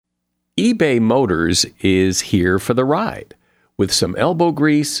eBay Motors is here for the ride. With some elbow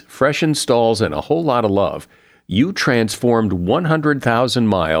grease, fresh installs, and a whole lot of love, you transformed 100,000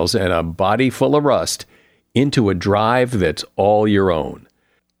 miles and a body full of rust into a drive that's all your own.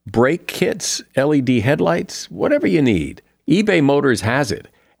 Brake kits, LED headlights, whatever you need, eBay Motors has it.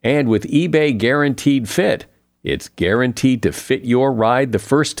 And with eBay Guaranteed Fit, it's guaranteed to fit your ride the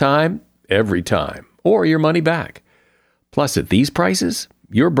first time, every time, or your money back. Plus, at these prices,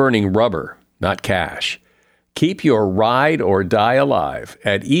 you're burning rubber, not cash. Keep your ride or die alive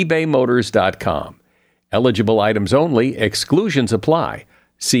at ebaymotors.com. Eligible items only, exclusions apply.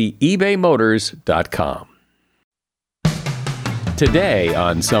 See ebaymotors.com. Today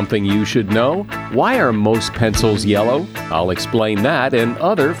on Something You Should Know, why are most pencils yellow? I'll explain that and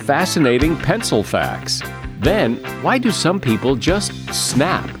other fascinating pencil facts. Then, why do some people just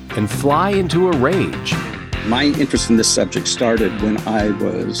snap and fly into a rage? My interest in this subject started when I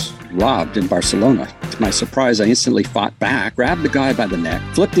was robbed in Barcelona. To my surprise, I instantly fought back, grabbed the guy by the neck,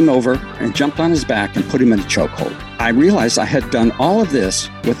 flipped him over, and jumped on his back and put him in a chokehold. I realized I had done all of this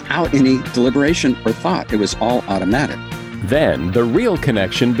without any deliberation or thought. It was all automatic. Then, the real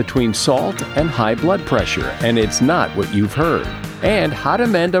connection between salt and high blood pressure, and it's not what you've heard. And how to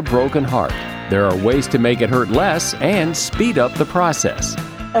mend a broken heart. There are ways to make it hurt less and speed up the process.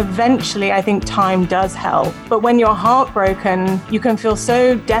 Eventually, I think time does help. But when you're heartbroken, you can feel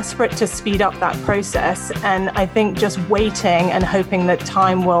so desperate to speed up that process. And I think just waiting and hoping that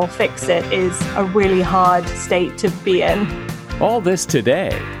time will fix it is a really hard state to be in. All this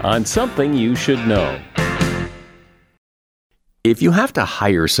today on Something You Should Know. If you have to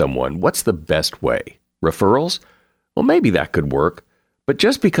hire someone, what's the best way? Referrals? Well, maybe that could work. But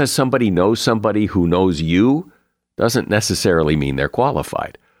just because somebody knows somebody who knows you doesn't necessarily mean they're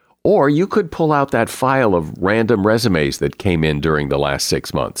qualified. Or you could pull out that file of random resumes that came in during the last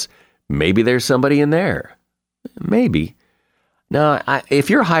 6 months. Maybe there's somebody in there. Maybe. Now, if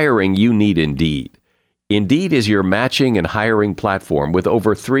you're hiring, you need Indeed. Indeed is your matching and hiring platform with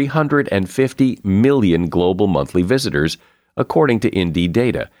over 350 million global monthly visitors, according to Indeed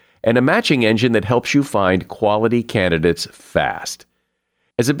data, and a matching engine that helps you find quality candidates fast.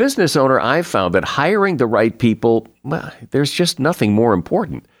 As a business owner, I've found that hiring the right people, well, there's just nothing more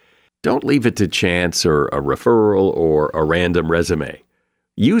important. Don't leave it to chance or a referral or a random resume.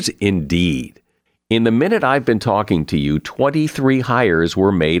 Use Indeed. In the minute I've been talking to you, 23 hires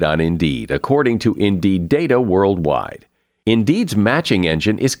were made on Indeed, according to Indeed data worldwide. Indeed's matching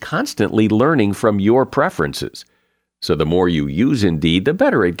engine is constantly learning from your preferences. So the more you use Indeed, the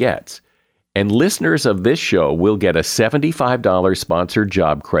better it gets. And listeners of this show will get a $75 sponsored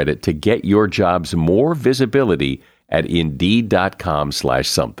job credit to get your jobs more visibility at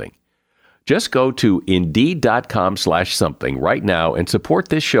Indeed.com/something. Just go to Indeed.com/something right now and support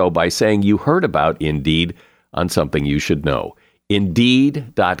this show by saying you heard about Indeed on Something You Should Know.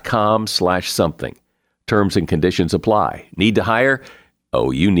 Indeed.com/something. Terms and conditions apply. Need to hire?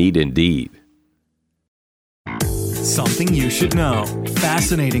 Oh, you need Indeed. Something you should know.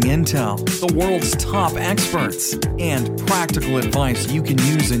 Fascinating intel, the world's top experts, and practical advice you can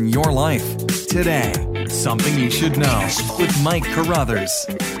use in your life. Today, Something You Should Know with Mike Carruthers.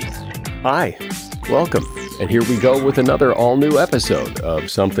 Hi, welcome. And here we go with another all-new episode of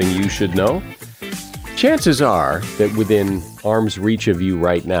Something You Should Know. Chances are that within arm's reach of you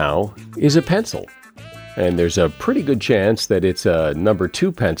right now is a pencil. And there's a pretty good chance that it's a number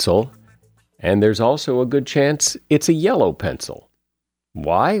 2 pencil. And there's also a good chance it's a yellow pencil.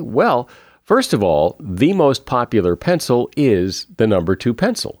 Why? Well, first of all, the most popular pencil is the number 2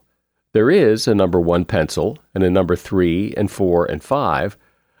 pencil. There is a number 1 pencil and a number 3 and 4 and 5,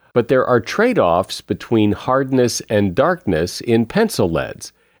 but there are trade-offs between hardness and darkness in pencil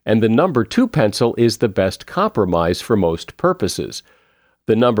leads, and the number 2 pencil is the best compromise for most purposes.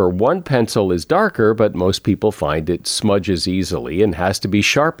 The number 1 pencil is darker, but most people find it smudges easily and has to be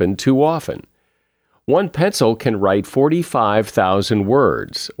sharpened too often. One pencil can write 45,000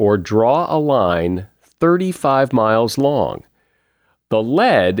 words or draw a line 35 miles long. The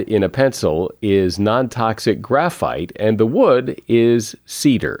lead in a pencil is non-toxic graphite and the wood is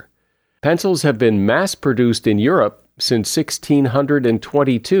cedar. Pencils have been mass-produced in Europe since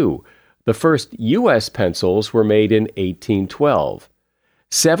 1622. The first U.S. pencils were made in 1812.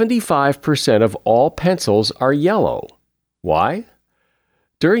 75% of all pencils are yellow. Why?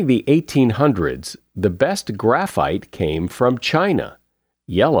 During the 1800s, the best graphite came from China.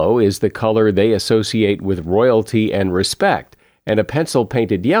 Yellow is the color they associate with royalty and respect, and a pencil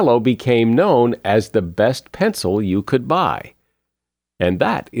painted yellow became known as the best pencil you could buy. And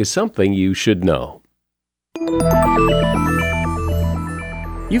that is something you should know.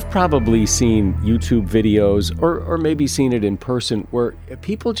 You've probably seen YouTube videos or maybe seen it in person where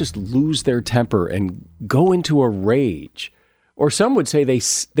people just lose their temper and go into a rage. Or some would say they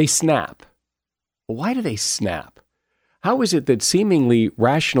snap. Why do they snap? How is it that seemingly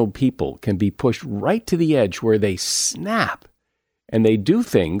rational people can be pushed right to the edge where they snap and they do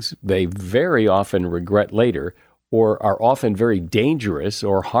things they very often regret later or are often very dangerous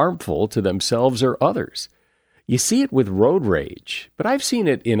or harmful to themselves or others? You see it with road rage, but I've seen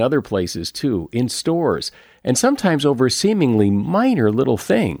it in other places too, in stores, and sometimes over seemingly minor little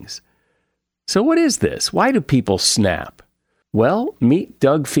things. So what is this? Why do people snap? Well, meet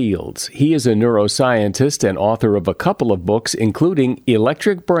Doug Fields. He is a neuroscientist and author of a couple of books, including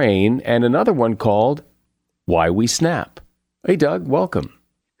Electric Brain and another one called Why We Snap. Hey, Doug, welcome.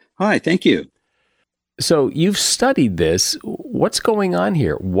 Hi, thank you. So you've studied this. What's going on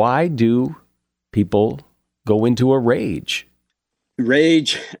here? Why do people go into a rage?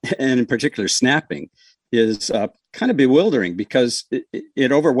 Rage, and in particular snapping, is kind of bewildering because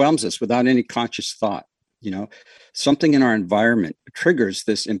it overwhelms us without any conscious thought. Something in our environment triggers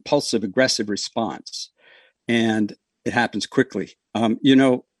this impulsive, aggressive response, and it happens quickly. And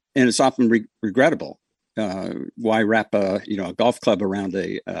it's often regrettable. Why wrap a golf club around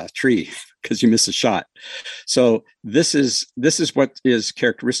a tree because you miss a shot? So this is what is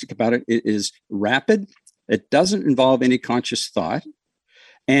characteristic about it. It is rapid. It doesn't involve any conscious thought,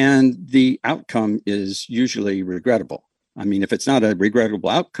 and the outcome is usually regrettable. I mean, if it's not a regrettable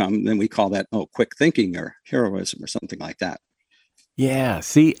outcome, then we call that, quick thinking or heroism or something like that. Yeah,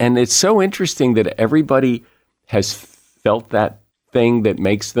 see, and it's so interesting that everybody has felt that thing that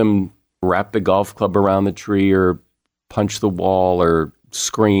makes them wrap the golf club around the tree or punch the wall or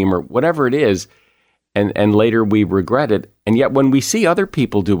scream or whatever it is, and later we regret it. And yet when we see other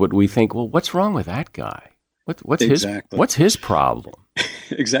people do it, we think, well, what's wrong with that guy? What's his problem?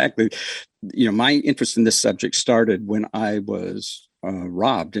 Exactly. My interest in this subject started when I was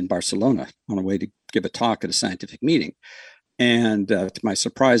robbed in Barcelona on a way to give a talk at a scientific meeting. And to my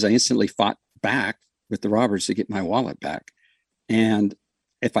surprise, I instantly fought back with the robbers to get my wallet back. And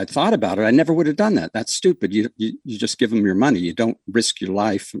if I'd thought about it, I never would have done that. That's stupid. You just give them your money. You don't risk your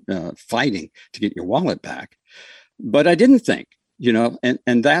life fighting to get your wallet back. But I didn't think,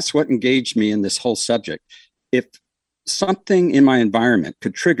 and that's what engaged me in this whole subject. If something in my environment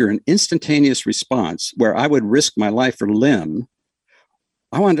could trigger an instantaneous response where I would risk my life or limb,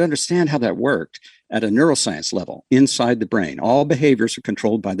 I wanted to understand how that worked at a neuroscience level inside the brain. All behaviors are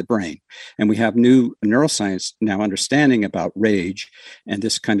controlled by the brain. And we have new neuroscience now understanding about rage and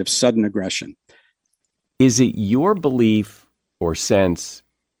this kind of sudden aggression. Is it your belief or sense,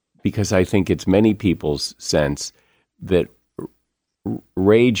 because I think it's many people's sense, that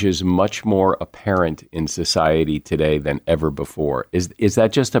rage is much more apparent in society today than ever before? Is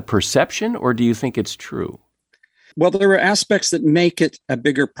that just a perception, or do you think it's true? Well, there are aspects that make it a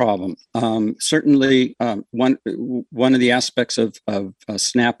bigger problem. Certainly, one of the aspects of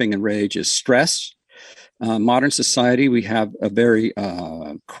snapping and rage is stress. Modern society, we have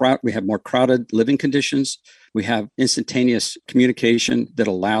we have more crowded living conditions. We have instantaneous communication that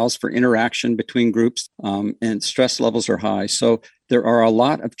allows for interaction between groups, and stress levels are high. So there are a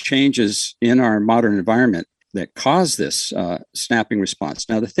lot of changes in our modern environment that cause this snapping response.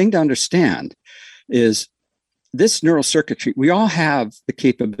 Now, the thing to understand is this neural circuitry, we all have the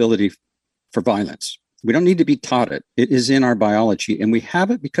capability for violence. We don't need to be taught it. It is in our biology, and we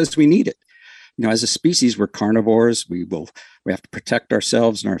have it because we need it. As a species, we're carnivores. We have to protect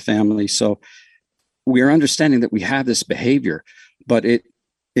ourselves and our family. So we are understanding that we have this behavior, but it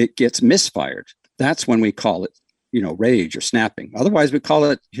gets misfired. That's when we call it, rage or snapping. Otherwise, we call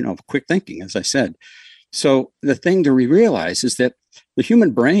it, quick thinking, as I said. So the thing to realize is that the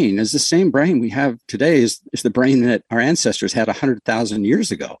human brain is the same brain we have today is the brain that our ancestors had 100,000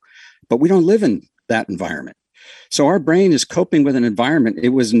 years ago, but we don't live in that environment. So our brain is coping with an environment it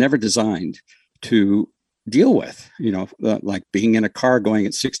was never designed to deal with, like being in a car going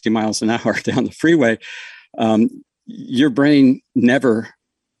at 60 miles an hour down the freeway. Your brain never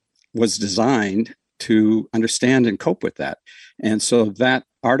was designed to understand and cope with that. And so that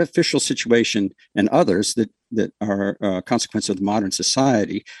artificial situation and others that are a consequence of the modern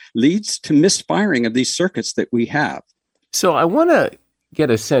society leads to misfiring of these circuits that we have. So I want to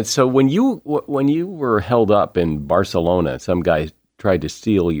get a sense. So when you were held up in Barcelona, some guy tried to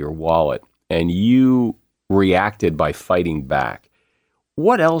steal your wallet and you reacted by fighting back.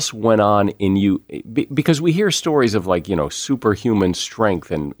 What else went on in you? Because we hear stories of superhuman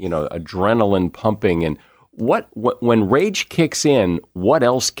strength and, adrenaline pumping. And when rage kicks in, what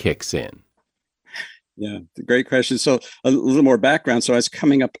else kicks in? Yeah, great question. So a little more background. So I was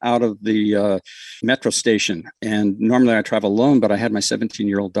coming up out of the metro station, and normally I travel alone, but I had my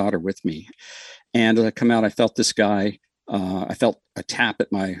 17-year-old daughter with me. And as I come out, I felt this guy. I felt a tap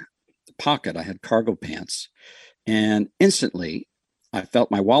at my pocket. I had cargo pants, and instantly I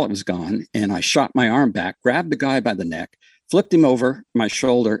felt my wallet was gone, and I shot my arm back, grabbed the guy by the neck, flipped him over my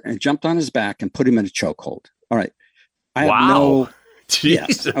shoulder, and jumped on his back and put him in a chokehold. All right. I have no.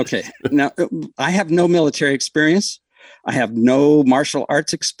 Jesus. Yeah. Okay. Now, I have no military experience. I have no martial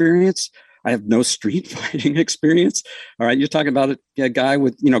arts experience. I have no street fighting experience. All right. You're talking about a guy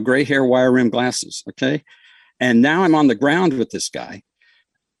with, gray hair, wire rim glasses. Okay. And now I'm on the ground with this guy.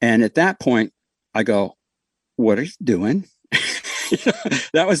 And at that point, I go, what are you doing?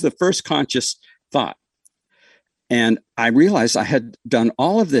 That was the first conscious thought. And I realized I had done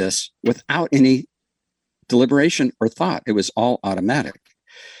all of this without any deliberation or thought. It was all automatic.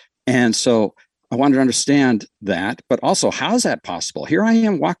 And so I wanted to understand that, but also, how is that possible? Here I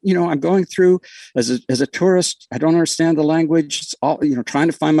am walking, I'm going through as a tourist. I don't understand the language. It's all, trying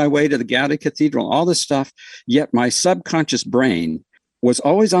to find my way to the Gaudi Cathedral, all this stuff. Yet my subconscious brain was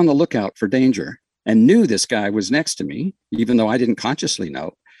always on the lookout for danger and knew this guy was next to me, even though I didn't consciously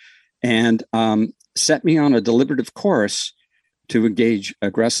know, and set me on a deliberative course to engage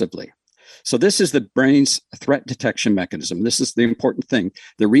aggressively. So this is the brain's threat detection mechanism. This is the important thing.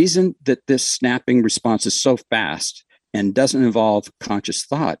 The reason that this snapping response is so fast and doesn't involve conscious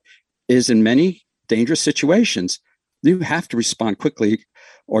thought is, in many dangerous situations, you have to respond quickly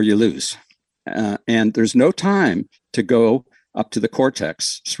or you lose. And there's no time to go up to the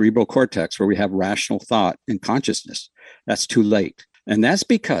cortex, cerebral cortex, where we have rational thought and consciousness. That's too late. And that's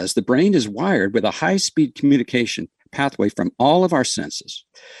because the brain is wired with a high-speed communication pathway from all of our senses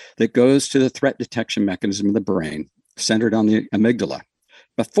that goes to the threat detection mechanism of the brain, centered on the amygdala,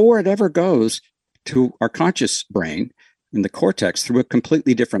 before it ever goes to our conscious brain in the cortex through a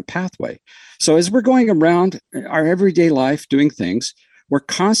completely different pathway. So as we're going around our everyday life doing things,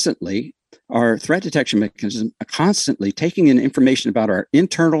 our threat detection mechanism are constantly taking in information about our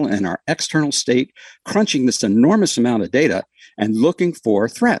internal and our external state, crunching this enormous amount of data and looking for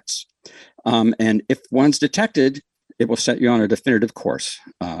threats. And if one's detected, it will set you on a definitive course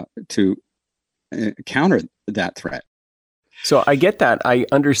to counter that threat. So I get that. I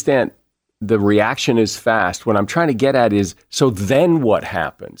understand the reaction is fast. What I'm trying to get at is, so then what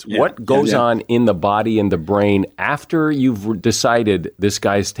happens? What goes on in the body and the brain after you've decided this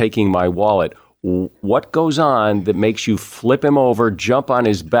guy's taking my wallet? What goes on that makes you flip him over, jump on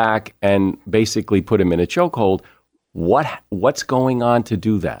his back, and basically put him in a chokehold? What's going on to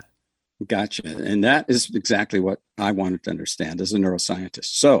do that? Gotcha. And that is exactly what I wanted to understand as a neuroscientist.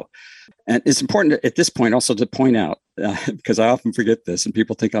 So, and it's important at this point also to point out, because I often forget this and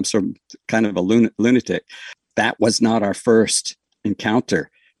people think I'm kind of a lunatic, that was not our first encounter.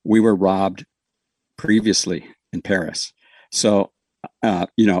 We were robbed previously in Paris. So,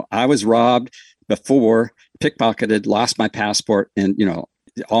 I was robbed before, pickpocketed, lost my passport, and,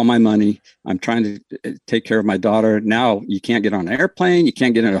 all my money. I'm trying to take care of my daughter. Now you can't get on an airplane. You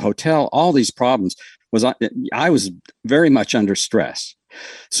can't get in a hotel. All these problems. I was very much under stress.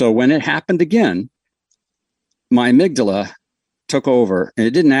 So when it happened again, my amygdala took over, and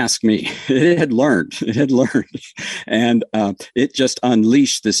it didn't ask me. It had learned. And it just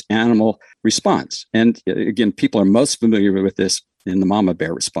unleashed this animal response. And again, people are most familiar with this in the mama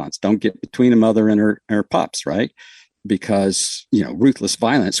bear response. Don't get between a mother and her pups, right? Because, ruthless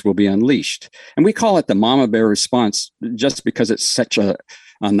violence will be unleashed. And we call it the mama bear response just because it's such a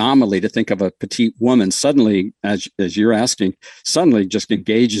anomaly to think of a petite woman suddenly, as you're asking, suddenly just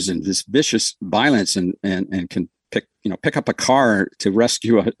engages in this vicious violence and can pick up a car to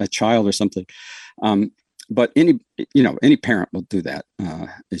rescue a child or something. But any parent will do that. I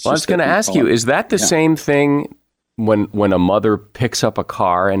was going to ask you, is that the same thing when a mother picks up a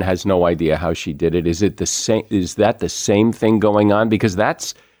car and has no idea how she did it? Is it the same? Is that the same thing going on? Because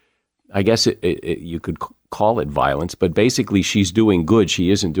that's, I guess you could call it violence, but basically she's doing good.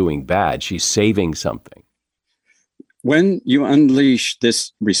 She isn't doing bad. She's saving something. When you unleash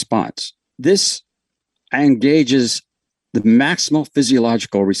this response, this engages the maximal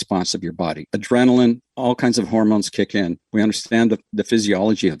physiological response of your body. Adrenaline, all kinds of hormones kick in. We understand the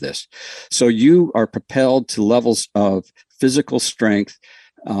physiology of this. So you are propelled to levels of physical strength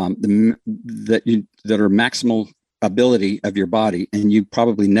that are maximal ability of your body, and you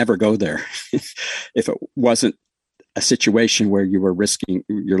probably never go there if it wasn't a situation where you were risking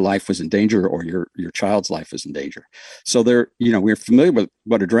your life was in danger or your child's life was in danger. So we're familiar with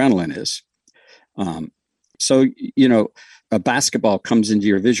what adrenaline is. So a basketball comes into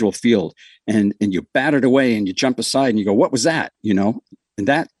your visual field and you bat it away and you jump aside and you go, what was that? And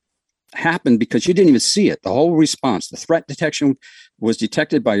that happened because you didn't even see it. The whole response, the threat detection was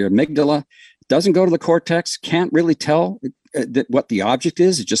detected by your amygdala. It doesn't go to the cortex, can't really tell what the object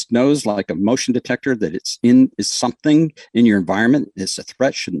is. It just knows, like a motion detector, that is something in your environment. It's a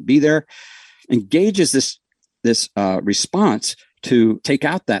threat, shouldn't be there. Engages this response to take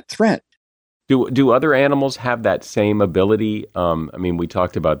out that threat. Do other animals have that same ability? We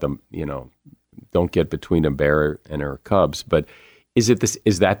talked about them, don't get between a bear and her cubs, but is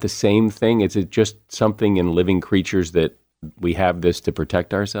that the same thing? Is it just something in living creatures that we have this to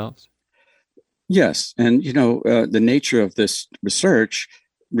protect ourselves? Yes. And, the nature of this research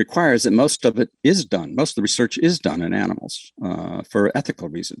requires that most of the research is done in animals for ethical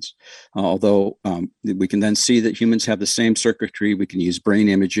reasons. Although we can then see that humans have the same circuitry. We can use brain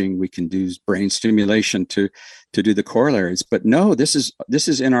imaging. We can do brain stimulation to do the corollaries. But no, this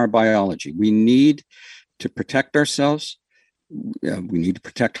is in our biology. We need to protect ourselves. We need to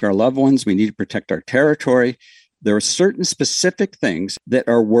protect our loved ones. We need to protect our territory. There are certain specific things that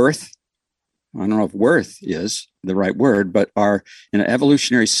are worth, I don't know if worth is the right word, but are, in an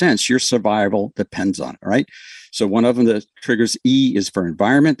evolutionary sense, your survival depends on it, right? So one of them that triggers E is for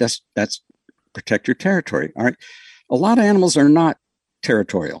environment. That's protect your territory, all right? A lot of animals are not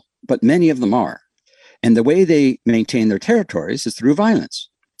territorial, but many of them are. And the way they maintain their territories is through violence.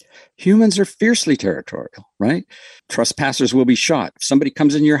 Humans are fiercely territorial, right? Trespassers will be shot. If somebody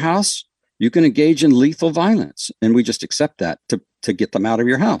comes in your house, you can engage in lethal violence, and we just accept that to get them out of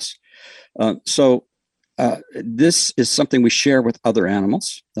your house. So this is something we share with other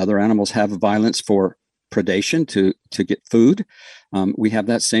animals. Other animals have violence for predation to get food. We have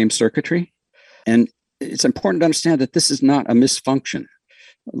that same circuitry. And it's important to understand that this is not a misfunction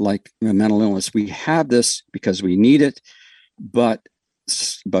like mental illness. We have this because we need it, but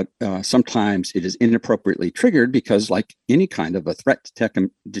sometimes it is inappropriately triggered because, like any kind of a threat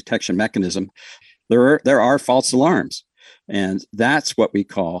detection mechanism, there are false alarms. And that's what we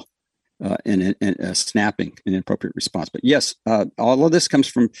call snapping, an inappropriate response. But yes, all of this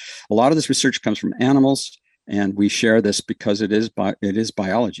a lot of this research comes from animals, and we share this because it is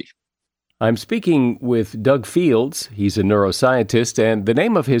biology. I'm speaking with Doug Fields. He's a neuroscientist, and the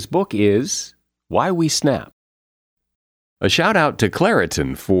name of his book is Why We Snap. A shout out to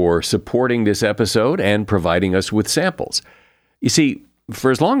Claritin for supporting this episode and providing us with samples. You see,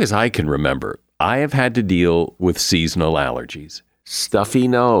 for as long as I can remember, I have had to deal with seasonal allergies. Stuffy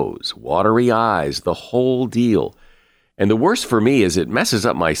nose, watery eyes, the whole deal. And the worst for me is it messes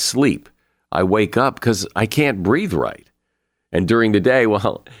up my sleep. I wake up because I can't breathe right. And during the day,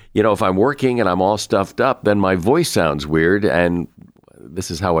 if I'm working and I'm all stuffed up, then my voice sounds weird, and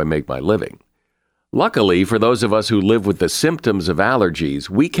this is how I make my living. Luckily, for those of us who live with the symptoms of allergies,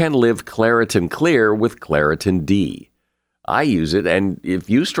 we can live Claritin Clear with Claritin D. I use it, and if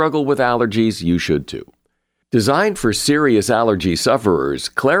you struggle with allergies, you should too. Designed for serious allergy sufferers,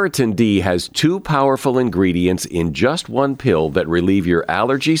 Claritin D has 2 powerful ingredients in just one pill that relieve your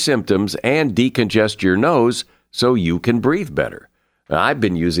allergy symptoms and decongest your nose so you can breathe better. I've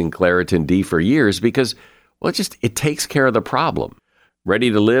been using Claritin D for years because, it takes care of the problem.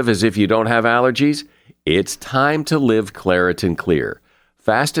 Ready to live as if you don't have allergies? It's time to live Claritin Clear.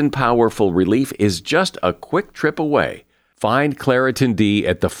 Fast and powerful relief is just a quick trip away. Find Claritin D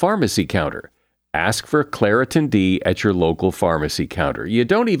at the pharmacy counter. Ask for Claritin D at your local pharmacy counter. You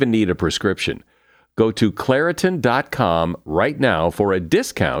don't even need a prescription. Go to Claritin.com right now for a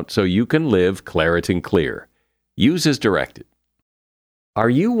discount so you can live Claritin Clear. Use as directed. Are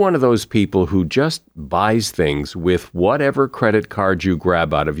you one of those people who just buys things with whatever credit card you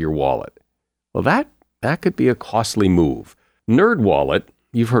grab out of your wallet? Well, that could be a costly move. NerdWallet,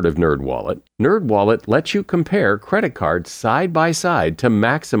 you've heard of NerdWallet. NerdWallet lets you compare credit cards side by side to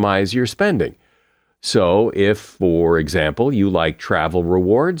maximize your spending. So if, for example, you like travel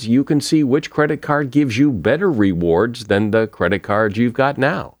rewards, you can see which credit card gives you better rewards than the credit card you've got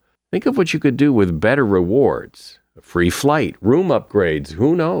now. Think of what you could do with better rewards. A free flight, room upgrades,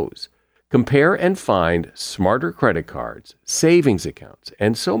 who knows? Compare and find smarter credit cards, savings accounts,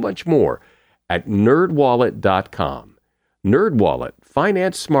 and so much more at nerdwallet.com. NerdWallet,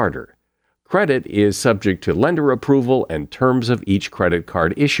 finance smarter. Credit is subject to lender approval and terms of each credit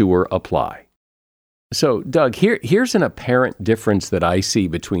card issuer apply. So, Doug, here's an apparent difference that I see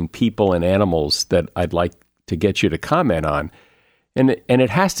between people and animals that I'd like to get you to comment on, and it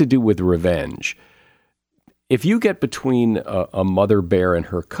has to do with revenge. If you get between a mother bear and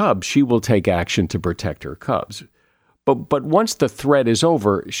her cubs, she will take action to protect her cubs. But once the threat is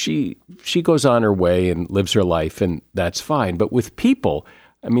over, she goes on her way and lives her life, and that's fine. But with people,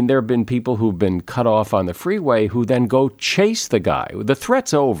 I mean, there have been people who've been cut off on the freeway who then go chase the guy. The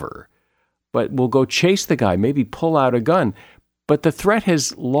threat's over, but will go chase the guy, maybe pull out a gun. But the threat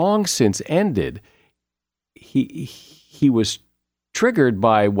has long since ended. He was triggered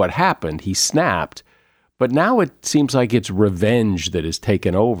by what happened. He snapped. But now it seems like it's revenge that has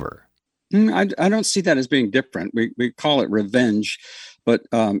taken over. I don't see that as being different. We call it revenge, but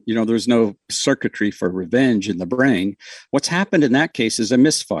there's no circuitry for revenge in the brain. What's happened in that case is a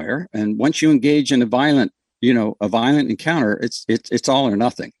misfire, and once you engage in a violent encounter, it's all or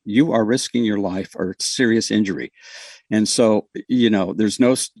nothing. You are risking your life or serious injury, and so there's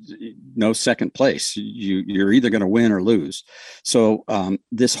no second place. You're either going to win or lose. So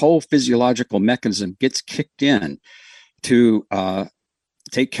this whole physiological mechanism gets kicked in to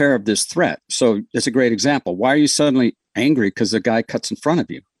take care of this threat. So it's a great example. Why are you suddenly angry because the guy cuts in front of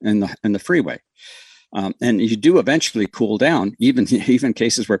you in the freeway? And you do eventually cool down, even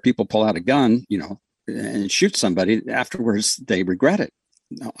cases where people pull out a gun, and shoot somebody. Afterwards, they regret it.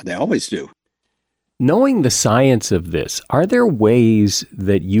 No, they always do. Knowing the science of this, are there ways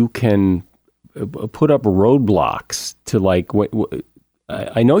that you can put up roadblocks to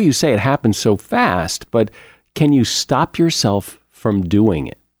I know you say it happens so fast, but can you stop yourself from doing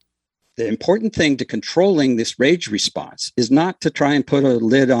it? The important thing to controlling this rage response is not to try and put a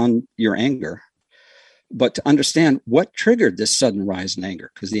lid on your anger, but to understand what triggered this sudden rise in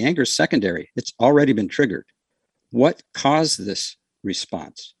anger, because the anger is secondary. It's already been triggered. What caused this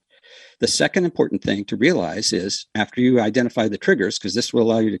response? The second important thing to realize is, after you identify the triggers, because this will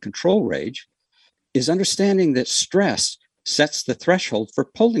allow you to control rage, is understanding that stress sets the threshold for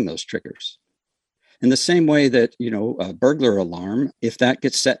pulling those triggers. In the same way that, a burglar alarm, if that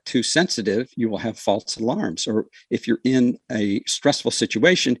gets set too sensitive, you will have false alarms. Or if you're in a stressful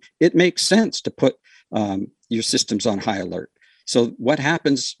situation, it makes sense to put your systems on high alert. So what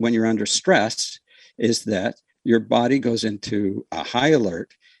happens when you're under stress is that your body goes into a high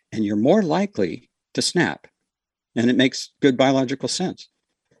alert and you're more likely to snap. And it makes good biological sense.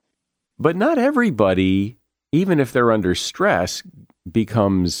 But not everybody, even if they're under stress,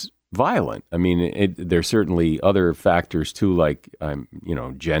 becomes violent. I mean, there's certainly other factors too, like,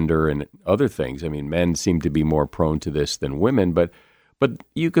 gender and other things. I mean, men seem to be more prone to this than women, but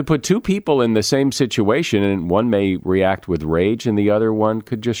you could put two people in the same situation and one may react with rage and the other one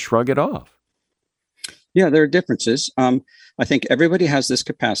could just shrug it off. Yeah, there are differences. I think everybody has this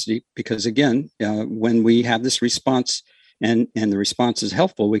capacity because, again, when we have this response and the response is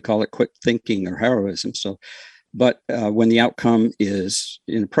helpful, we call it quick thinking or heroism. So, but when the outcome is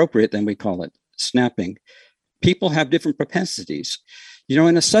inappropriate, then we call it snapping. People have different propensities.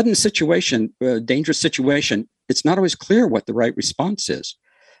 In a sudden situation, dangerous situation, it's not always clear what the right response is.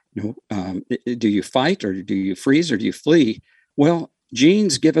 Do you fight or do you freeze or do you flee? Well,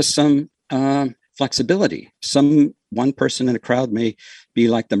 genes give us some flexibility. One person in a crowd may be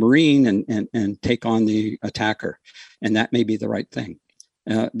like the Marine and take on the attacker, and that may be the right thing.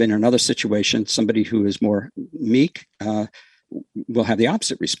 In another situation, somebody who is more meek will have the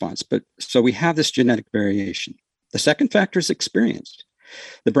opposite response. But so we have this genetic variation. The second factor is experience.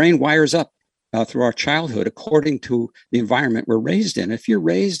 The brain wires up through our childhood according to the environment we're raised in. If you're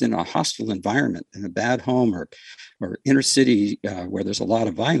raised in a hostile environment, in a bad home or inner city where there's a lot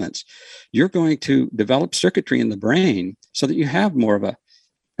of violence, you're going to develop circuitry in the brain so that you have more of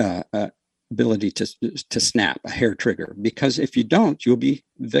a ability to snap, a hair trigger, because if you don't, you'll be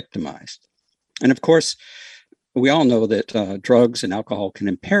victimized. And of course, we all know that drugs and alcohol can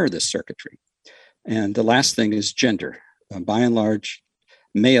impair this circuitry. And the last thing is gender. By and large,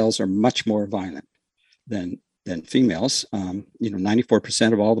 males are much more violent than females.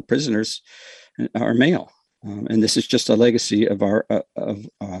 94% of all the prisoners are male, and this is just a legacy of our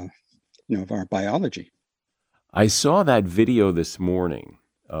biology. I saw that video this morning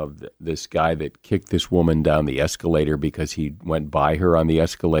of this guy that kicked this woman down the escalator because he went by her on the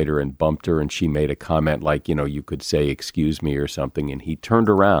escalator and bumped her, and she made a comment like, you could say, "Excuse me," or something, and he turned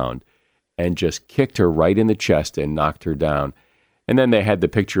around and just kicked her right in the chest and knocked her down. And then they had the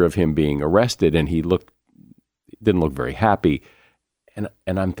picture of him being arrested, and he didn't look very happy. And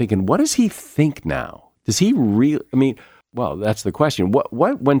I'm thinking, what does he think now? Does he really? I mean, well, that's the question. What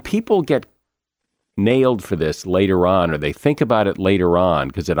when people get nailed for this later on, or they think about it later on,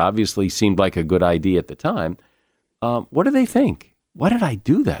 because it obviously seemed like a good idea at the time, what do they think? What did I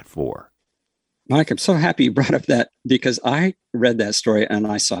do that for? Mike, I'm so happy you brought up that, because I read that story and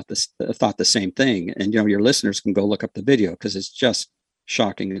I thought the same thing. And, your listeners can go look up the video because it's just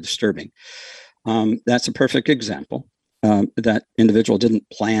shocking and disturbing. That's a perfect example. that individual didn't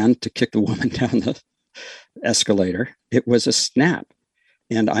plan to kick the woman down the escalator. It was a snap.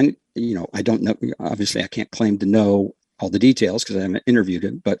 And I don't know, obviously I can't claim to know all the details because I haven't interviewed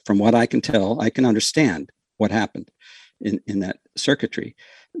him, but from what I can tell, I can understand what happened in that circuitry.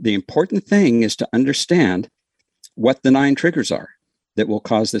 The important thing is to understand what the 9 triggers are that will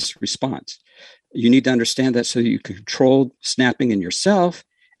cause this response. You need to understand that so you can control snapping in yourself,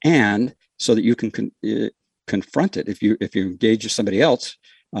 and so that you can confront it. If you engage with somebody else,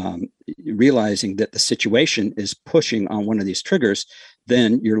 realizing that the situation is pushing on one of these triggers,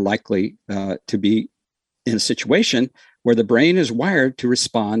 then you're likely to be in a situation where the brain is wired to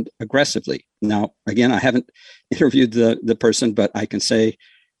respond aggressively. Now, again, I haven't interviewed the person, but I can say,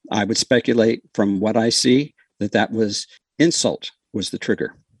 I would speculate from what I see that was insult was the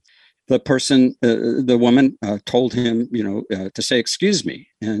trigger. The person, the woman told him, to say, excuse me.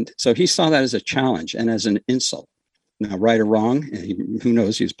 And so he saw that as a challenge and as an insult. Now, right or wrong, and who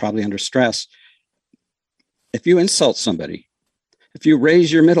knows, he was probably under stress. If you insult somebody, if you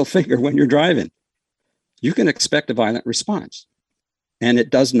raise your middle finger when you're driving, you can expect a violent response. And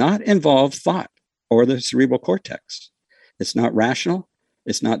it does not involve thought or the cerebral cortex. It's not rational.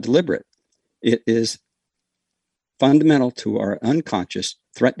 It's not deliberate. It is fundamental to our unconscious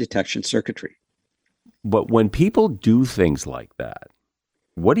threat detection circuitry. But when people do things like that,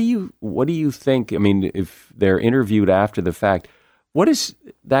 what do you think? I mean, if they're interviewed after the fact, what does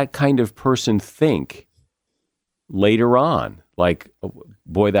that kind of person think later on? Like,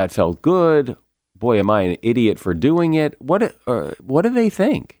 boy, that felt good. Boy, am I an idiot for doing it? What do they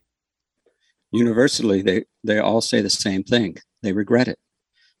think? Universally, they all say the same thing. They regret it,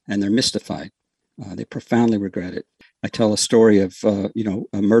 and they're mystified. They profoundly regret it. I tell a story of a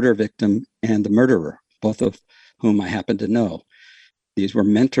murder victim and the murderer, both of whom I happen to know. These were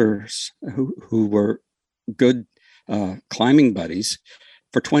mentors who were good climbing buddies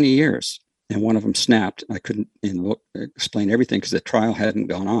for 20 years. And one of them snapped. I couldn't explain everything because the trial hadn't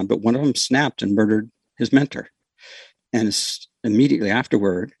gone on, but one of them snapped and murdered his mentor. And immediately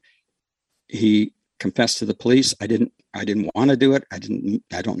afterward, he confessed to the police, I didn't want to do it. I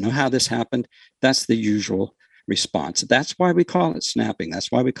don't know how this happened. That's the usual response. That's why we call it snapping.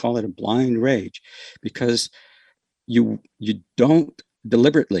 That's why we call it a blind rage, because you don't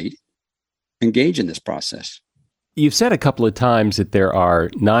deliberately engage in this process. You've said a couple of times that there are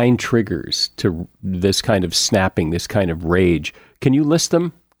 9 triggers to this kind of snapping, this kind of rage. Can you list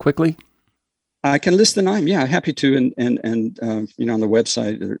them quickly? I can list the 9. Yeah, happy to. And on the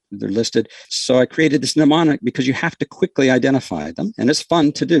website, they're listed. So I created this mnemonic because you have to quickly identify them, and it's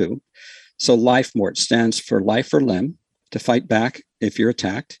fun to do. So life mort stands for life or limb, to fight back if you're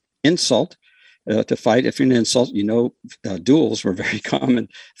attacked. Insult, to fight if you're an insult. Duels were very common,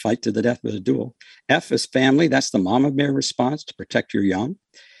 fight to the death with a duel. F is family. That's the mama bear response, to protect your young.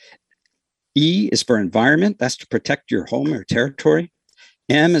 E is for environment. That's to protect your home or territory.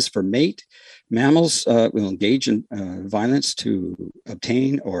 M is for mate. Mammals will engage in violence to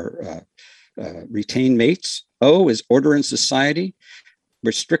obtain or retain mates. O is order in society.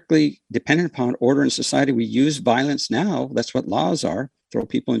 We're strictly dependent upon order in society. We use violence now. That's what laws are. Throw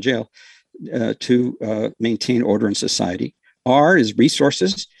people in jail to maintain order in society. R is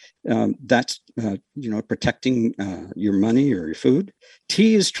resources. That's protecting your money or your food.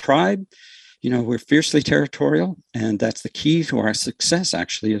 T is tribe. We're fiercely territorial, and that's the key to our success,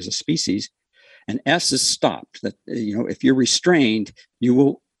 actually, as a species. And S is stopped. That if you're restrained, you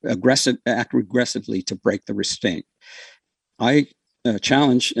will act aggressively to break the restraint. I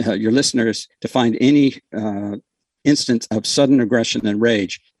challenge your listeners to find any instance of sudden aggression and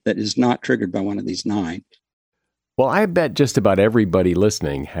rage that is not triggered by one of these 9. Well, I bet just about everybody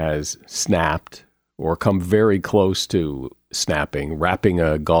listening has snapped or come very close to snapping, wrapping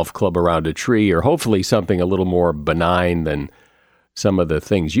a golf club around a tree, or hopefully something a little more benign than some of the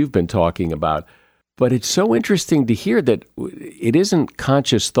things you've been talking about. But it's so interesting to hear that it isn't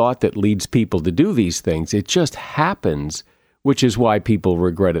conscious thought that leads people to do these things. It just happens, which is why people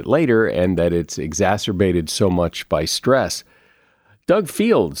regret it later, and that it's exacerbated so much by stress. Doug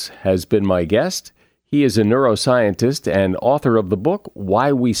Fields has been my guest. He is a neuroscientist and author of the book,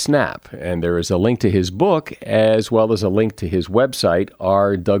 Why We Snap. And there is a link to his book, as well as a link to his website,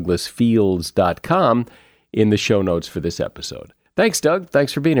 rdouglasfields.com, in the show notes for this episode. Thanks, Doug.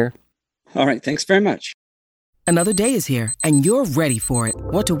 Thanks for being here. All right. Thanks very much. Another day is here, and you're ready for it.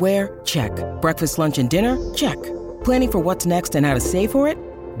 What to wear? Check. Breakfast, lunch, and dinner? Check. Planning for what's next and how to save for it?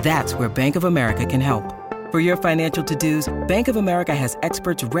 That's where Bank of America can help. For your financial to-dos, Bank of America has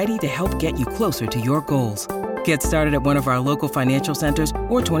experts ready to help get you closer to your goals. Get started at one of our local financial centers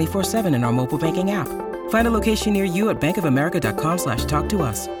or 24/7 in our mobile banking app. Find a location near you at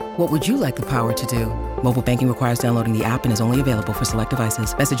bankofamerica.com/talktous. What would you like the power to do? Mobile banking requires downloading the app and is only available for select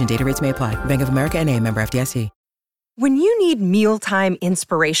devices. Message and data rates may apply. Bank of America N.A., member FDIC. When you need mealtime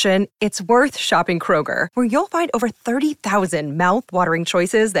inspiration, it's worth shopping Kroger, where you'll find over 30,000 mouth-watering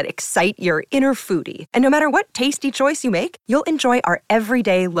choices that excite your inner foodie. And no matter what tasty choice you make, you'll enjoy our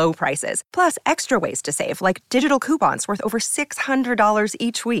everyday low prices, plus extra ways to save, like digital coupons worth over $600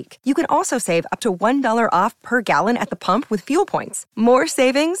 each week. You can also save up to $1 off per gallon at the pump with fuel points. More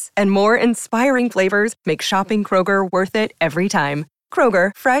savings and more inspiring flavors make shopping Kroger worth it every time.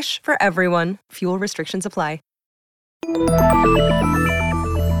 Kroger, fresh for everyone. Fuel restrictions apply.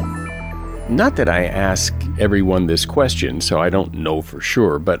 Not that I ask everyone this question, so I don't know for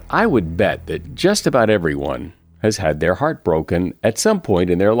sure, but I would bet that just about everyone has had their heart broken at some point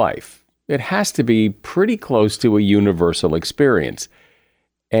in their life. It has to be pretty close to a universal experience.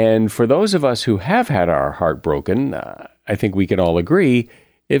 And for those of us who have had our heart broken, I think we can all agree,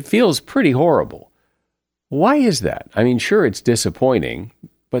 it feels pretty horrible. Why is that? I mean, sure, it's disappointing,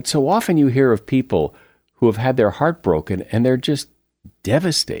 but so often you hear of people who have had their heart broken and they're just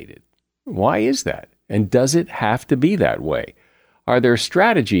devastated. Why is that? And does it have to be that way? Are there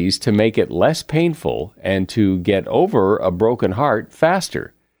strategies to make it less painful and to get over a broken heart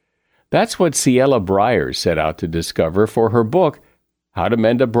faster? That's what Ciela Breyer set out to discover for her book, How to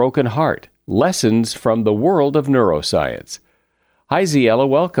Mend a Broken Heart, Lessons from the World of Neuroscience. Hi, Ciela,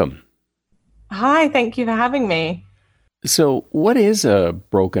 welcome. Hi, thank you for having me. So what is a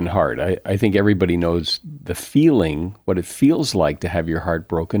broken heart? I think everybody knows the feeling, what it feels like to have your heart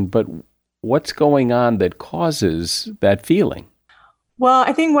broken, but what's going on that causes that feeling? Well,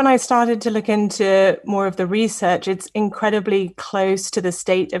 I think when I started to look into more of the research, it's incredibly close to the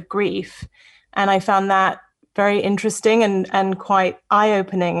state of grief. And I found that very interesting and quite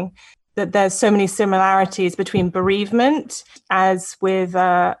eye-opening, that there's so many similarities between bereavement as with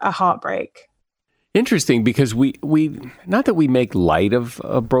a heartbreak. Interesting, because we not that we make light of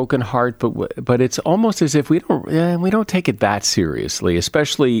a broken heart, but it's almost as if we don't take it that seriously.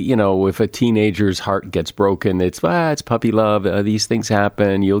 Especially, if a teenager's heart gets broken, it's puppy love. These things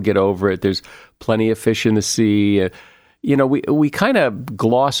happen. You'll get over it. There's plenty of fish in the sea. We kind of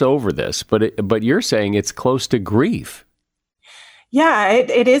gloss over this, but you're saying it's close to grief. Yeah,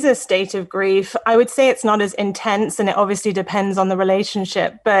 it is a state of grief. I would say it's not as intense, and it obviously depends on the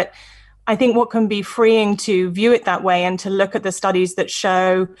relationship, but I think what can be freeing to view it that way and to look at the studies that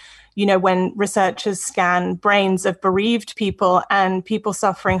show, when researchers scan brains of bereaved people and people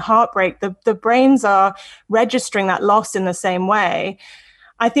suffering heartbreak, the brains are registering that loss in the same way.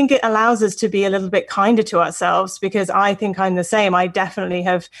 I think it allows us to be a little bit kinder to ourselves, because I think I'm the same. I definitely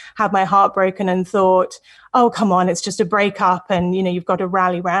have had my heart broken and thought, oh, come on, it's just a breakup and, you've got to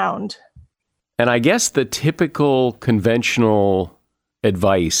rally round. And I guess the typical conventional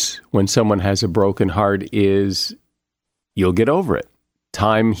advice when someone has a broken heart is you'll get over it.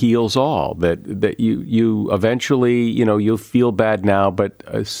 Time heals all. That you eventually, you'll feel bad now, but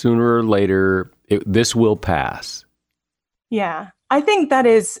sooner or later, this will pass. Yeah, I think that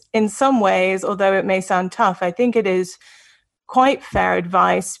is, in some ways, although it may sound tough, I think it is quite fair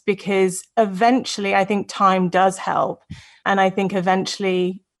advice, because eventually I think time does help. And I think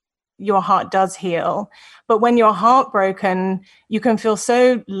eventually your heart does heal. But when you're heartbroken, you can feel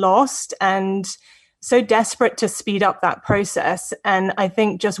so lost and so desperate to speed up that process. And I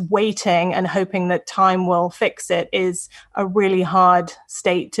think just waiting and hoping that time will fix it is a really hard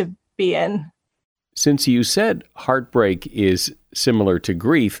state to be in. Since you said heartbreak is similar to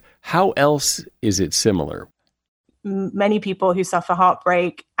grief, how else is it similar? Many people who suffer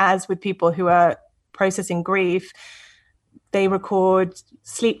heartbreak, as with people who are processing grief, they record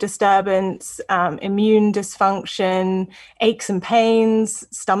sleep disturbance, immune dysfunction, aches and pains,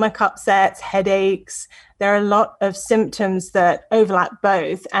 stomach upsets, headaches. There are a lot of symptoms that overlap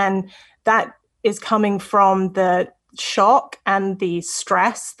both. And that is coming from the shock and the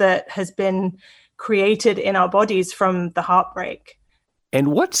stress that has been created in our bodies from the heartbreak. And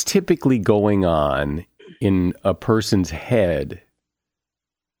what's typically going on in a person's head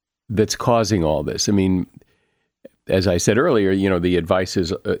that's causing all this? I mean, as I said earlier, the advice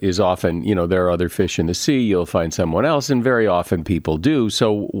is often, there are other fish in the sea, you'll find someone else, and very often people do.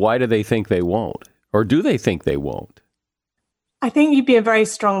 So why do they think they won't? Or do they think they won't? I think you'd be a very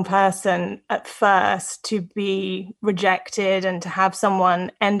strong person at first to be rejected and to have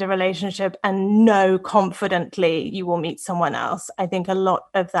someone end a relationship and know confidently you will meet someone else. I think a lot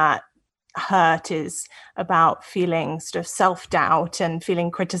of that hurt is about feeling sort of self-doubt and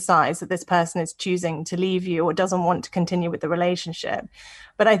feeling criticized that this person is choosing to leave you or doesn't want to continue with the relationship.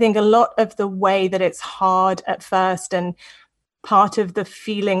 But I think a lot of the way that it's hard at first and part of the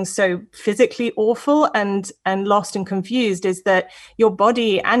feeling so physically awful and lost and confused is that your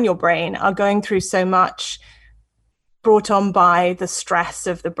body and your brain are going through so much brought on by the stress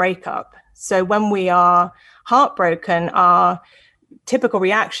of the breakup. So when we are heartbroken, our typical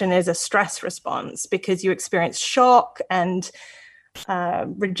reaction is a stress response because you experience shock and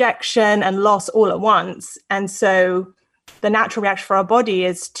rejection and loss all at once. And so the natural reaction for our body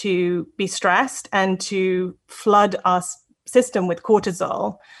is to be stressed and to flood our system with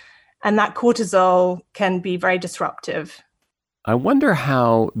cortisol. And that cortisol can be very disruptive. I wonder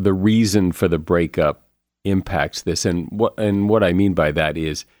how the reason for the breakup impacts this. And what I mean by that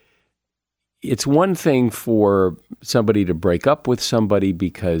is, it's one thing for somebody to break up with somebody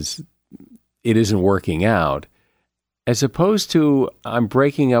because it isn't working out, as opposed to I'm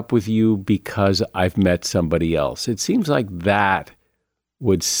breaking up with you because I've met somebody else. It seems like that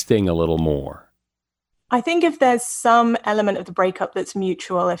would sting a little more. I think if there's some element of the breakup that's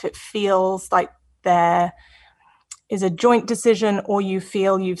mutual, if it feels like there is a joint decision or you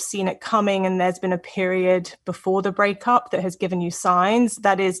feel you've seen it coming and there's been a period before the breakup that has given you signs,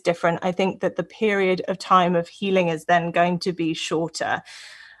 that is different. I think that the period of time of healing is then going to be shorter.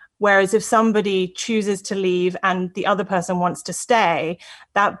 Whereas if somebody chooses to leave and the other person wants to stay,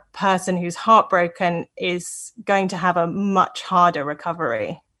 that person who's heartbroken is going to have a much harder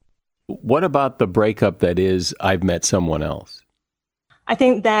recovery. What about the breakup that is, I've met someone else? I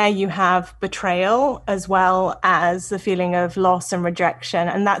think there you have betrayal as well as the feeling of loss and rejection.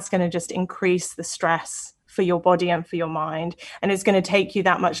 And that's going to just increase the stress for your body and for your mind. And it's going to take you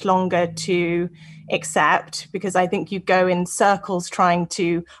that much longer to accept, because I think you go in circles trying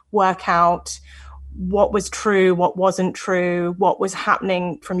to work out what was true, what wasn't true, what was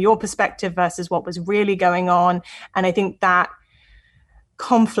happening from your perspective versus what was really going on. And I think that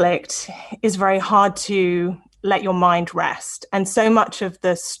conflict is very hard to let your mind rest. And so much of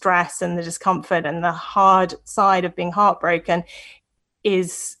the stress and the discomfort and the hard side of being heartbroken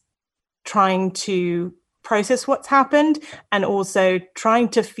is trying to process what's happened and also trying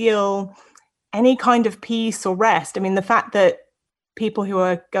to feel any kind of peace or rest. I mean, the fact that people who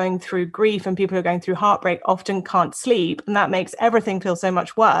are going through grief and people who are going through heartbreak often can't sleep, and that makes everything feel so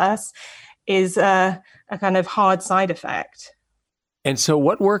much worse, is a kind of hard side effect. And so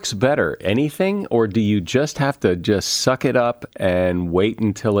what works better, anything, or do you just have to just suck it up and wait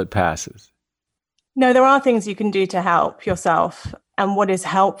until it passes? No, there are things you can do to help yourself. And what is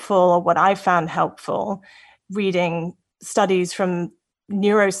helpful, or what I found helpful, reading studies from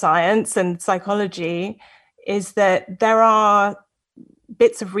neuroscience and psychology, is that there are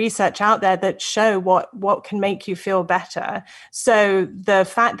bits of research out there that show what can make you feel better. So the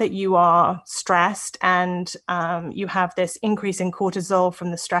fact that you are stressed and you have this increase in cortisol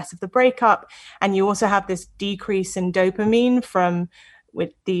from the stress of the breakup, and you also have this decrease in dopamine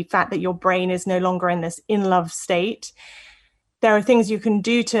with the fact that your brain is no longer in this in-love state, there are things you can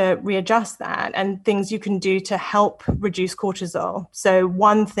do to readjust that and things you can do to help reduce cortisol. So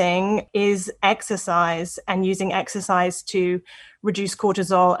one thing is exercise, and using exercise to reduce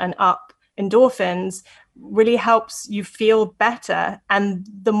cortisol and up endorphins really helps you feel better. And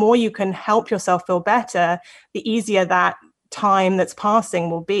the more you can help yourself feel better, the easier that time that's passing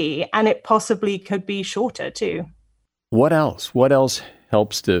will be. And it possibly could be shorter too. What else? What else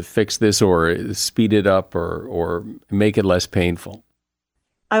helps to fix this or speed it up or make it less painful?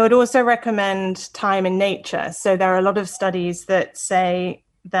 I would also recommend time in nature. So there are a lot of studies that say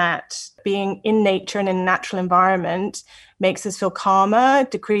that being in nature and in a natural environment makes us feel calmer,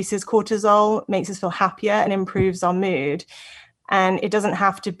 decreases cortisol, makes us feel happier, and improves our mood. And it doesn't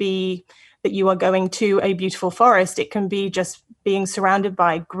have to be that you are going to a beautiful forest. It can be just being surrounded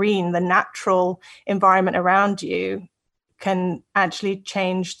by green, the natural environment around you can actually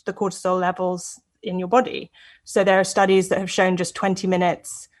change the cortisol levels in your body. So there are studies that have shown just 20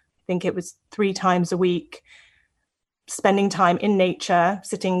 minutes, I think it was 3 times a week, spending time in nature,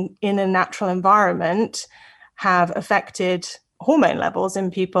 sitting in a natural environment, have affected hormone levels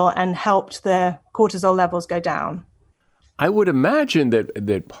in people and helped the cortisol levels go down. I would imagine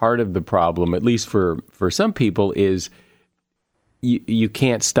that part of the problem, at least for some people, is you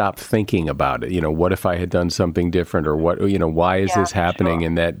can't stop thinking about it. What if I had done something different, or why is this happening? Sure.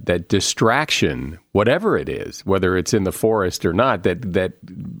 And that distraction, whatever it is, whether it's in the forest or not,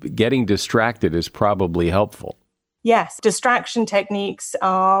 that getting distracted is probably helpful. Yes, distraction techniques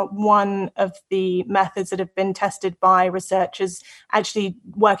are one of the methods that have been tested by researchers actually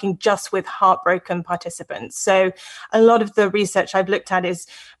working just with heartbroken participants. So a lot of the research I've looked at is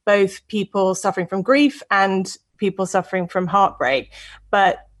both people suffering from grief and people suffering from heartbreak.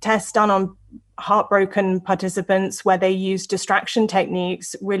 But tests done on heartbroken participants where they used distraction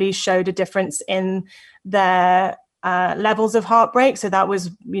techniques really showed a difference in their levels of heartbreak. So that was,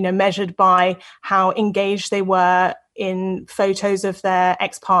 measured by how engaged they were in photos of their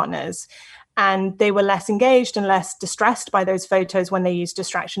ex-partners. And they were less engaged and less distressed by those photos when they used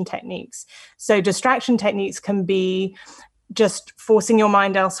distraction techniques. So distraction techniques can be just forcing your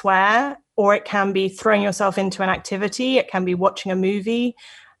mind elsewhere, or it can be throwing yourself into an activity. It can be watching a movie.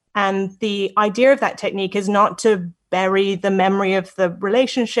 And the idea of that technique is not to bury the memory of the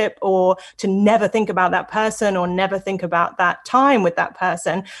relationship or to never think about that person or never think about that time with that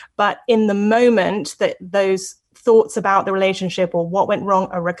person. But in the moment that those thoughts about the relationship or what went wrong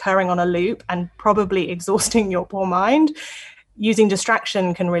are recurring on a loop and probably exhausting your poor mind, using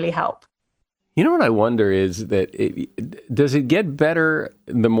distraction can really help. You know what I wonder is that does it get better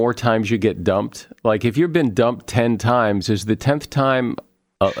the more times you get dumped? Like if you've been dumped 10 times, is the 10th time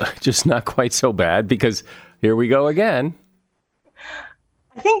just not quite so bad? Because here we go again.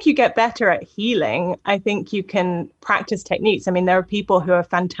 I think you get better at healing. I think you can practice techniques. I mean, there are people who are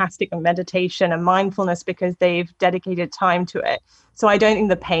fantastic at meditation and mindfulness because they've dedicated time to it. So I don't think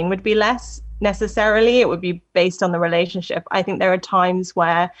the pain would be less necessarily. It would be based on the relationship. I think there are times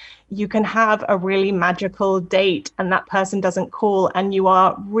where you can have a really magical date and that person doesn't call and you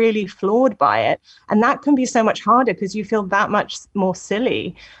are really floored by it. And that can be so much harder because you feel that much more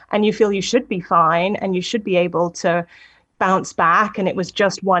silly and you feel you should be fine and you should be able to bounce back and it was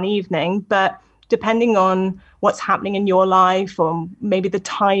just one evening. But depending on what's happening in your life or maybe the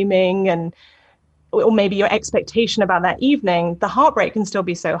timing or maybe your expectation about that evening, the heartbreak can still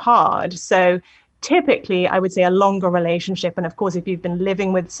be so hard. So typically, I would say a longer relationship. And of course, if you've been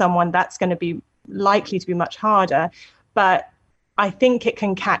living with someone, that's going to be likely to be much harder. But I think it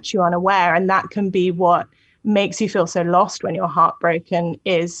can catch you unaware. And that can be what makes you feel so lost when you're heartbroken,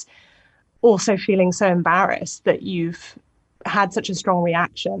 is also feeling so embarrassed that you've had such a strong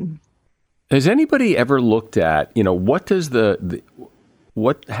reaction. Has anybody ever looked at, what does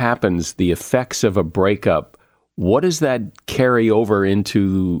what happens, the effects of a breakup, what does that carry over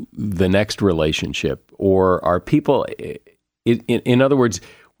into the next relationship? Or are people, in other words,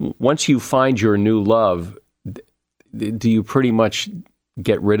 once you find your new love, do you pretty much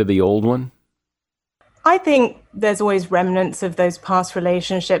get rid of the old one? I think there's always remnants of those past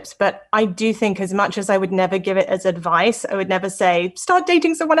relationships, but I do think as much as I would never give it as advice, I would never say, start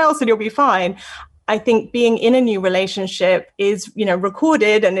dating someone else and you'll be fine. I think being in a new relationship is,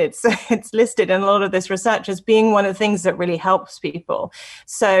 recorded and it's listed in a lot of this research as being one of the things that really helps people.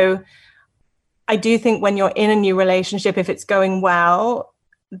 So I do think when you're in a new relationship, if it's going well,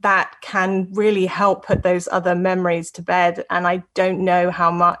 that can really help put those other memories to bed. And I don't know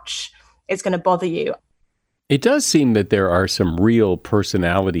how much it's going to bother you. It does seem that there are some real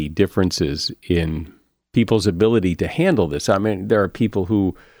personality differences in people's ability to handle this. I mean, there are people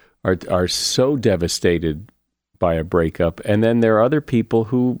who are so devastated by a breakup, and then there are other people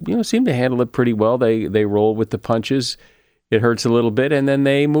who seem to handle it pretty well. They roll with the punches. It hurts a little bit, and then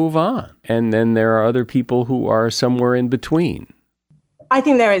they move on. And then there are other people who are somewhere in between. I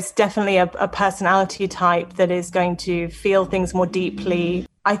think there is definitely a personality type that is going to feel things more deeply.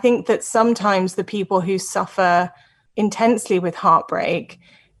 I think that sometimes the people who suffer intensely with heartbreak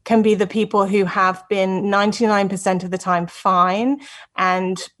can be the people who have been 99% of the time fine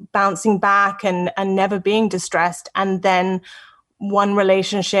and bouncing back and never being distressed. And then one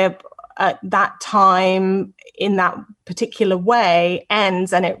relationship at that time in that particular way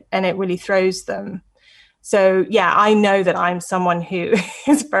ends and it really throws them. So, yeah, I know that I'm someone who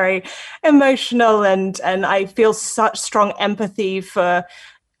is very emotional and I feel such strong empathy for,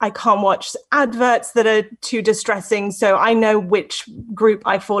 I can't watch adverts that are too distressing. So I know which group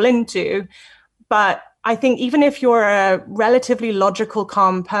I fall into. But I think even if you're a relatively logical,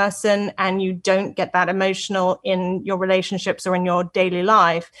 calm person and you don't get that emotional in your relationships or in your daily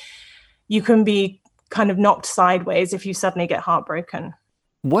life, you can be kind of knocked sideways if you suddenly get heartbroken.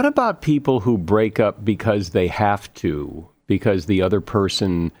 What about people who break up because they have to, because the other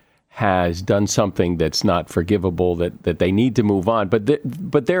person has done something that's not forgivable, that they need to move on,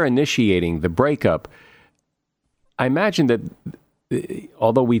 but they're initiating the breakup? I imagine that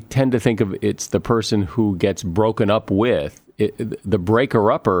although we tend to think of it's the person who gets broken up with, the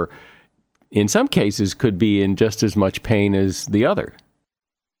breaker-upper in some cases could be in just as much pain as the other.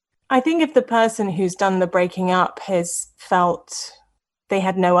 I think if the person who's done the breaking up has felt they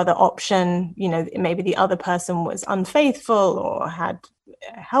had no other option, maybe the other person was unfaithful or had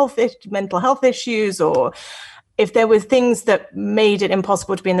mental health issues, or if there were things that made it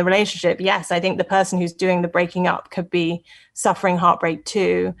impossible to be in the relationship, yes, I think the person who's doing the breaking up could be suffering heartbreak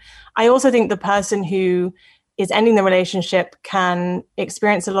too. I also think the person who is ending the relationship can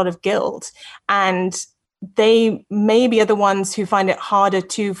experience a lot of guilt, and they maybe are the ones who find it harder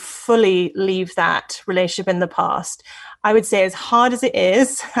to fully leave that relationship in the past. I would say, as hard as it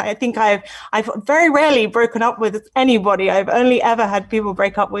is, I think I've very rarely broken up with anybody. I've only ever had people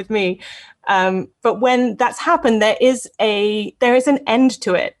break up with me. But when that's happened, there is an end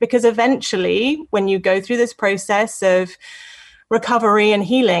to it, because eventually, when you go through this process of recovery and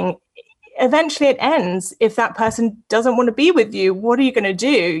healing, eventually it ends. If that person doesn't want to be with you, what are you going to do?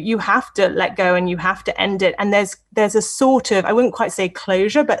 You have to let go and you have to end it. And there's a sort of, I wouldn't quite say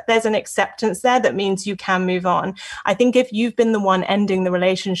closure, but there's an acceptance there that means you can move on. I think if you've been the one ending the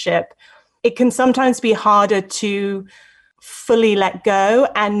relationship, it can sometimes be harder to fully let go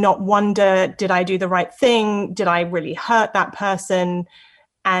and not wonder, did I do the right thing? Did I really hurt that person?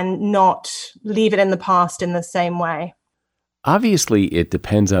 And not leave it in the past in the same way. Obviously, it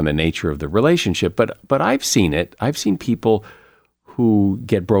depends on the nature of the relationship, but I've seen it. I've seen people who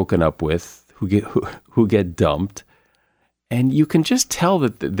get broken up with, who get dumped, and you can just tell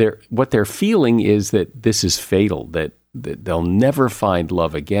that what they're feeling is that this is fatal, that they'll never find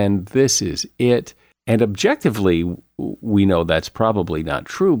love again. This is it. And objectively, we know that's probably not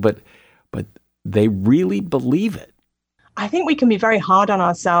true, but they really believe it. I think we can be very hard on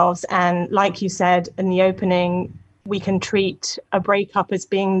ourselves, and like you said in the opening, we can treat a breakup as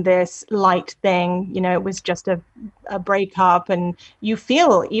being this light thing. It was just a breakup, and you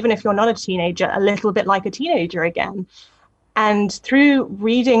feel, even if you're not a teenager, a little bit like a teenager again. And through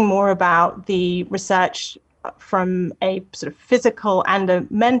reading more about the research from a sort of physical and a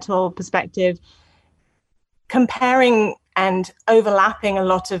mental perspective, comparing and overlapping a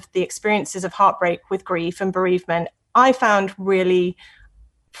lot of the experiences of heartbreak with grief and bereavement, I found really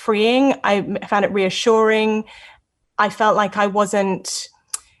freeing. I found it reassuring. I felt like I wasn't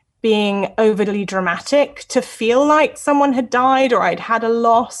being overly dramatic to feel like someone had died or I'd had a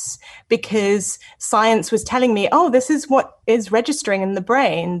loss, because science was telling me, oh, this is what is registering in the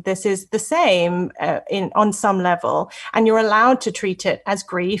brain. This is the same on some level. And you're allowed to treat it as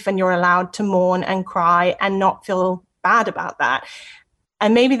grief, and you're allowed to mourn and cry and not feel bad about that.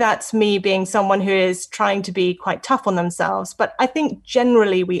 And maybe that's me being someone who is trying to be quite tough on themselves. But I think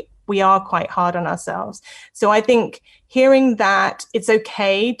generally we are quite hard on ourselves. So I think hearing that it's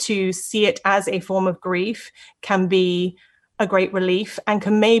okay to see it as a form of grief can be a great relief and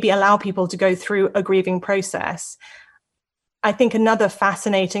can maybe allow people to go through a grieving process. I think another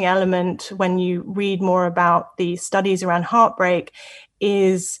fascinating element when you read more about the studies around heartbreak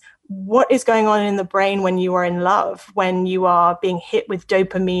is what is going on in the brain when you are in love, when you are being hit with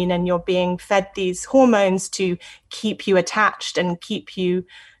dopamine and you're being fed these hormones to keep you attached and keep you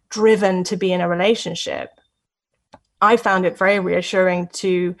driven to be in a relationship. I found it very reassuring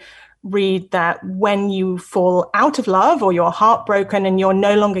to read that when you fall out of love or you're heartbroken and you're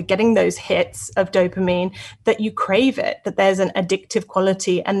no longer getting those hits of dopamine, that you crave it, that there's an addictive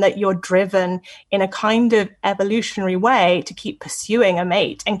quality, and that you're driven in a kind of evolutionary way to keep pursuing a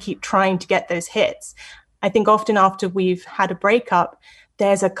mate and keep trying to get those hits. I think often after we've had a breakup,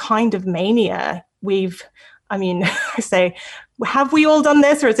 there's a kind of mania. I say, have we all done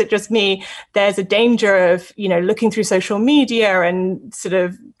this, or is it just me? There's a danger of, looking through social media and sort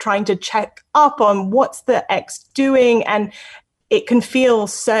of trying to check up on what's the ex doing. And it can feel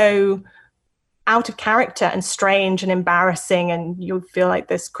so out of character and strange and embarrassing, and you feel like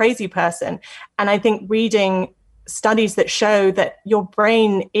this crazy person. And I think reading studies that show that your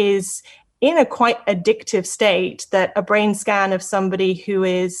brain is in a quite addictive state, that a brain scan of somebody who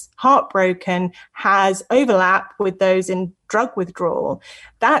is heartbroken has overlap with those in drug withdrawal.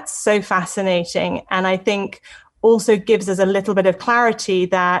 That's so fascinating. And I think also gives us a little bit of clarity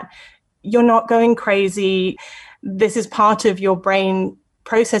that you're not going crazy. This is part of your brain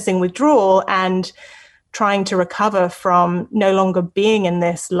processing withdrawal and trying to recover from no longer being in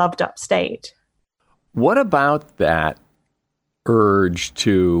this loved up state. What about that urge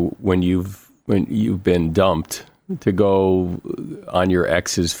to, when you've been dumped, to go on your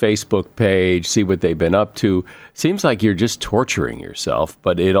ex's Facebook page, see what they've been up to? Seems like you're just torturing yourself,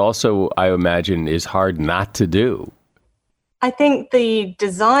 but it also, I imagine, is hard not to do. I think the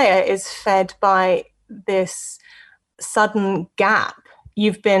desire is fed by this sudden gap.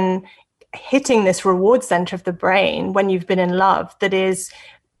 You've been hitting this reward center of the brain when you've been in love that is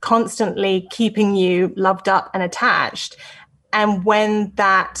constantly keeping you loved up and attached. And when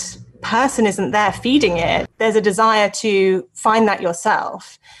that person isn't there feeding it, there's a desire to find that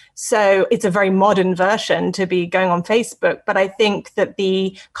yourself. So it's a very modern version to be going on Facebook. But I think that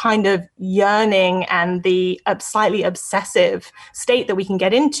the kind of yearning and the slightly obsessive state that we can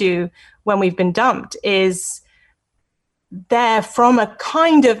get into when we've been dumped is there from a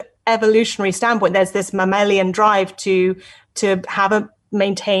kind of evolutionary standpoint. There's this mammalian drive to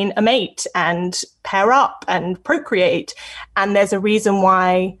maintain a mate and pair up and procreate. And there's a reason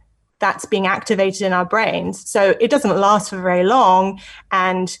why that's being activated in our brains. So it doesn't last for very long.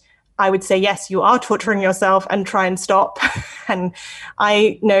 And I would say, yes, you are torturing yourself, and try and stop. And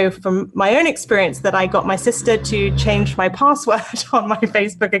I know from my own experience that I got my sister to change my password on my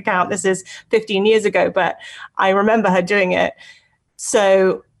Facebook account. This is 15 years ago, but I remember her doing it.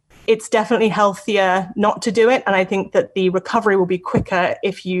 So it's definitely healthier not to do it. And I think that the recovery will be quicker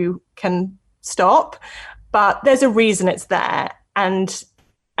if you can stop. But there's a reason it's there. And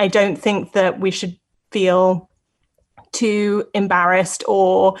I don't think that we should feel too embarrassed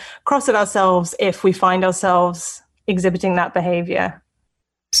or cross at ourselves if we find ourselves exhibiting that behavior.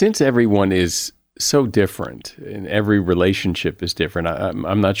 Since everyone is so different and every relationship is different,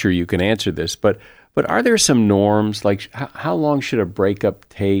 I'm not sure you can answer this, but are there some norms, like how long should a breakup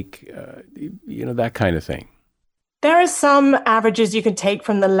take, that kind of thing? There are some averages you can take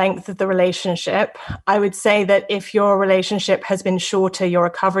from the length of the relationship. I would say that if your relationship has been shorter, your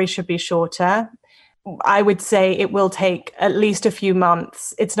recovery should be shorter. I would say it will take at least a few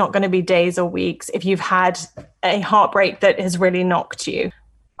months. It's not going to be days or weeks if you've had a heartbreak that has really knocked you.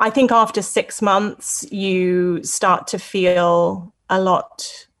 I think after 6 months, you start to feel a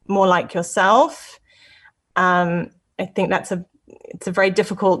lot more like yourself. I think it's a very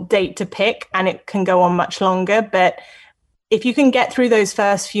difficult date to pick, and it can go on much longer. But if you can get through those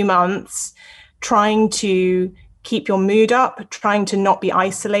first few months, trying to keep your mood up, trying to not be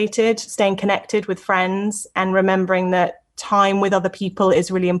isolated, staying connected with friends, and remembering that time with other people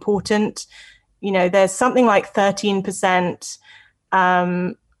is really important. There's something like 13%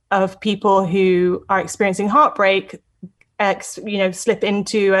 of people who are experiencing heartbreak slip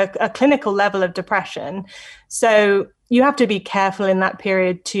into a clinical level of depression. So you have to be careful in that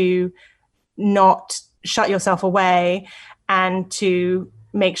period to not shut yourself away and to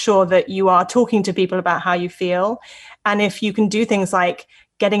make sure that you are talking to people about how you feel. And if you can do things like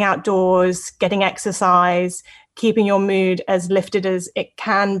getting outdoors, getting exercise, keeping your mood as lifted as it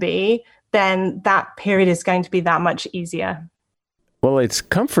can be, then that period is going to be that much easier. Well, it's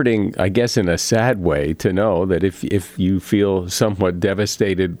comforting, I guess, in a sad way to know that if you feel somewhat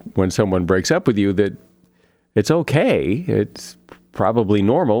devastated when someone breaks up with you, that it's okay. It's probably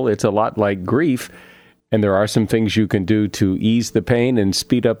normal. It's a lot like grief. And there are some things you can do to ease the pain and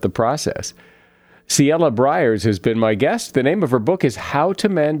speed up the process. Ciela Briers has been my guest. The name of her book is How to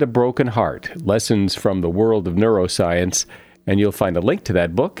Mend a Broken Heart, Lessons from the World of Neuroscience. And you'll find a link to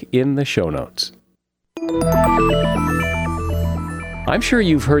that book in the show notes. I'm sure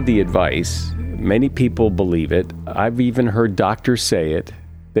you've heard the advice. Many people believe it. I've even heard doctors say it,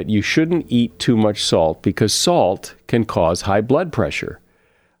 that you shouldn't eat too much salt because salt can cause high blood pressure.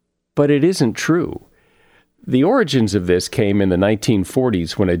 But it isn't true. The origins of this came in the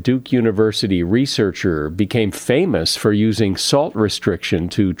 1940s when a Duke University researcher became famous for using salt restriction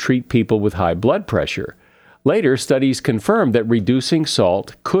to treat people with high blood pressure. Later, studies confirmed that reducing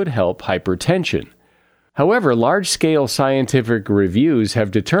salt could help hypertension. However, large-scale scientific reviews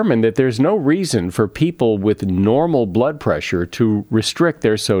have determined that there's no reason for people with normal blood pressure to restrict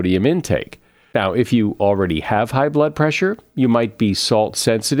their sodium intake. Now, if you already have high blood pressure, you might be salt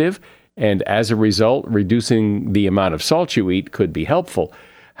sensitive, and as a result, reducing the amount of salt you eat could be helpful.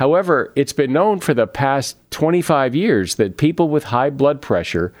 However, it's been known for the past 25 years that people with high blood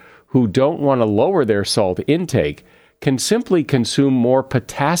pressure who don't want to lower their salt intake can simply consume more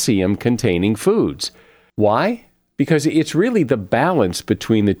potassium-containing foods. Why? Because it's really the balance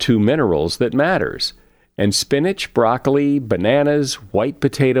between the two minerals that matters. And spinach, broccoli, bananas, white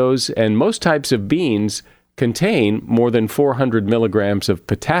potatoes, and most types of beans contain more than 400 milligrams of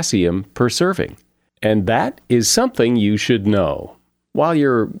potassium per serving. And that is something you should know. While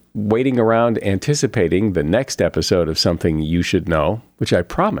you're waiting around anticipating the next episode of Something You Should Know, which I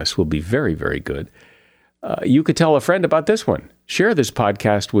promise will be very, very good, you could tell a friend about this one. Share this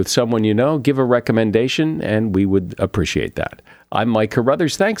podcast with someone you know, give a recommendation, and we would appreciate that. I'm Mike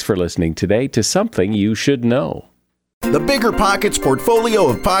Carruthers. Thanks for listening today to Something You Should Know. The Bigger Pockets portfolio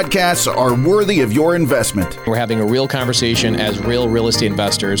of podcasts are worthy of your investment. We're having a real conversation as real estate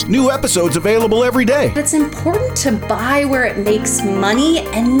investors. New episodes available every day. It's important to buy where it makes money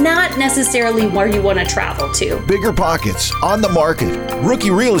and not necessarily where you want to travel to. Bigger Pockets, On the Market,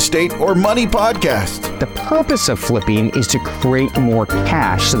 Rookie Real Estate, or Money Podcast. The purpose of flipping is to create more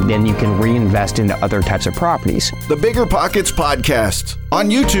cash so then you can reinvest into other types of properties. The Bigger Pockets Podcast on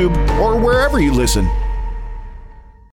YouTube or wherever you listen.